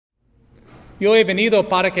Yo he venido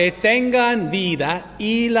para que tengan vida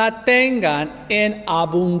y la tengan en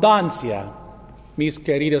abundancia. Mis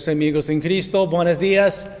queridos amigos en Cristo, buenos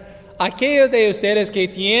días. Aquellos de ustedes que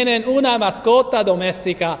tienen una mascota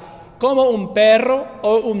doméstica como un perro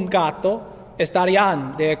o un gato,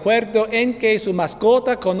 estarían de acuerdo en que su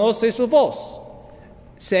mascota conoce su voz.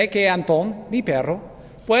 Sé que Anton, mi perro,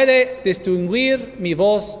 puede distinguir mi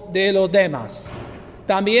voz de los demás.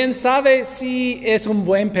 También sabe si es un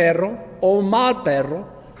buen perro o un mal perro,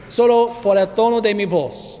 solo por el tono de mi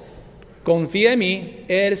voz. Confía en mí,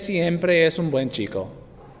 él siempre es un buen chico.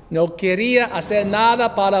 No quería hacer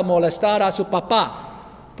nada para molestar a su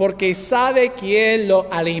papá, porque sabe que él lo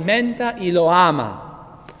alimenta y lo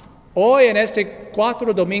ama. Hoy, en este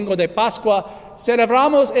Cuarto Domingo de Pascua,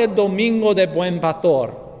 celebramos el Domingo del Buen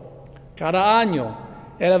Pastor. Cada año,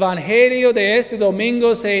 el Evangelio de este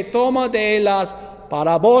domingo se toma de las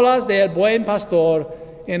parábolas del Buen Pastor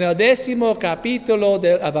en el 10º capítulo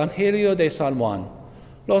del Evangelio de San Juan.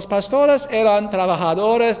 Los pastores eran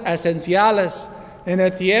trabajadores esenciales en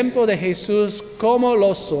el tiempo de Jesús como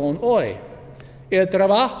lo son hoy. El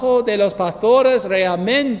trabajo de los pastores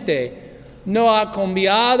realmente no ha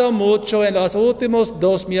cambiado mucho en los últimos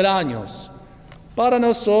 2000 años. Para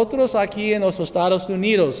nosotros aquí en los Estados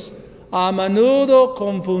Unidos, a menudo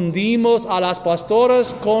confundimos a las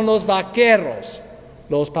pastoras con los vaqueros.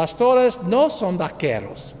 Los pastores no son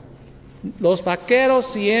vaqueros. Los vaqueros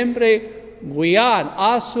siempre guían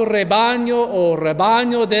a su rebaño o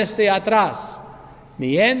rebaño desde atrás,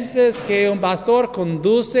 mientras que un pastor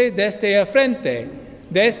conduce desde el frente,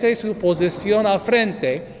 desde su posición al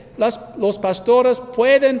frente. Los pastores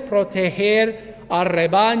pueden proteger al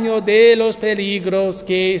rebaño de los peligros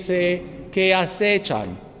que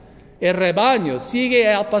acechan. El rebaño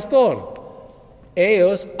sigue al pastor.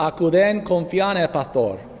 Ellos acuden, confían en el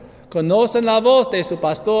pastor. Conocen la voz de su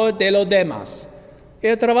pastor de los demás.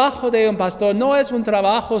 El trabajo de un pastor no es un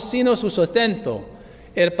trabajo sino su sustento.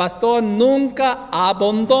 El pastor nunca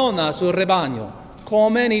abandona su rebaño.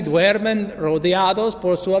 Comen y duermen rodeados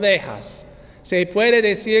por sus ovejas. Se puede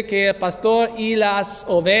decir que el pastor y las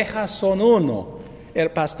ovejas son uno.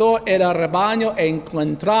 El pastor y el rebaño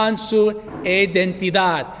encuentran su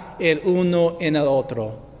identidad el uno en el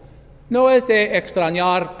otro. No es de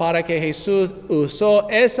extrañar para que Jesús usó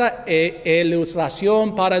esa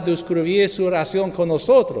ilustración para describir su relación con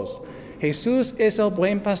nosotros. Jesús es el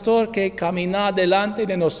buen pastor que camina delante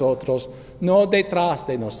de nosotros, no detrás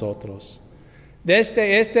de nosotros.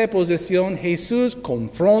 Desde esta posición, Jesús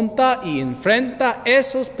confronta y enfrenta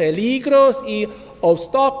esos peligros y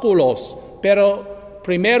obstáculos, pero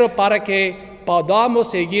primero para que podamos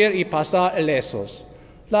seguir y pasar ilesos.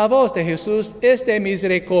 La voz de Jesús es de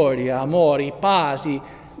misericordia, amor y paz, y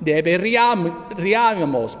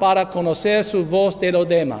deberíamos para conocer su voz de los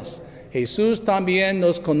demás. Jesús también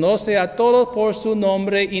nos conoce a todos por su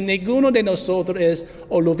nombre y ninguno de nosotros es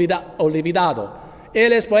olvidado.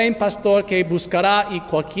 Él es buen pastor que buscará y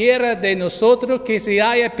cualquiera de nosotros que se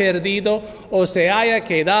haya perdido o se haya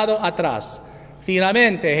quedado atrás.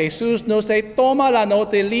 Finalmente, Jesús no se toma la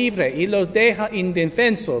nota libre y los deja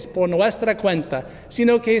indefensos por nuestra cuenta,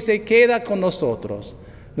 sino que se queda con nosotros.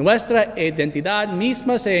 Nuestra identidad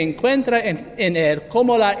misma se encuentra en Él,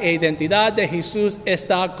 como la identidad de Jesús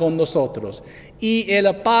está con nosotros. Y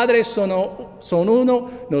el Padre son uno,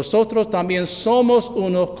 nosotros también somos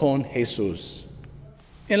uno con Jesús.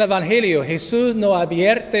 En el Evangelio, Jesús nos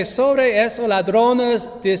advierte sobre esos ladrones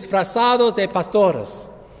disfrazados de pastores.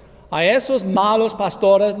 A esos malos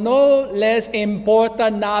pastores no les importa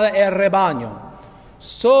nada el rebaño.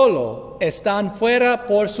 Solo están fuera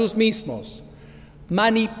por sus mismos.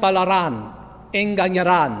 Manipularán,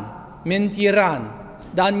 engañarán, mentirán,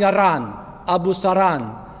 dañarán,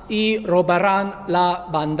 abusarán y robarán la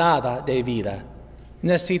bandada de vida.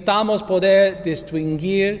 Necesitamos poder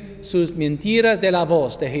distinguir sus mentiras de la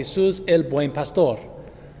voz de Jesús, el buen pastor.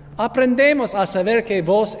 Aprendemos a saber qué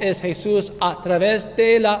voz es Jesús a través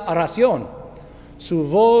de la oración. Su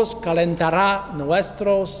voz calentará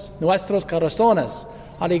nuestros corazones,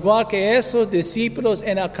 al igual que esos discípulos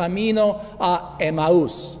en el camino a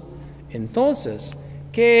Emaús. Entonces,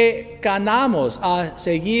 ¿qué ganamos a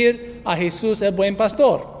seguir a Jesús, el buen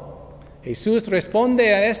pastor? Jesús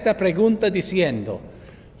responde a esta pregunta diciendo: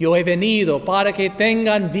 yo he venido para que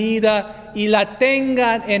tengan vida y la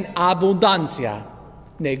tengan en abundancia.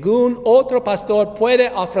 Ningún otro pastor puede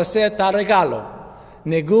ofrecer tal regalo.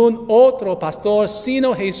 Ningún otro pastor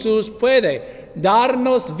sino Jesús puede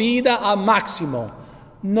darnos vida al máximo.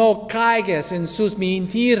 No caigas en sus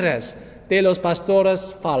mentiras de los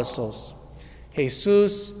pastores falsos.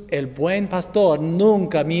 Jesús, el buen pastor,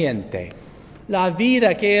 nunca miente. La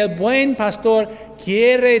vida que el buen pastor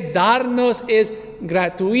quiere darnos es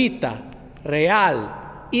gratuita,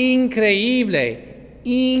 real, increíble,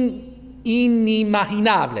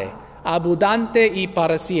 inimaginable, abundante y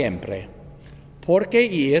para siempre. ¿Por qué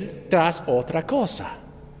ir tras otra cosa?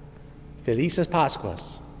 Felices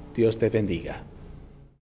Pascuas. Dios te bendiga.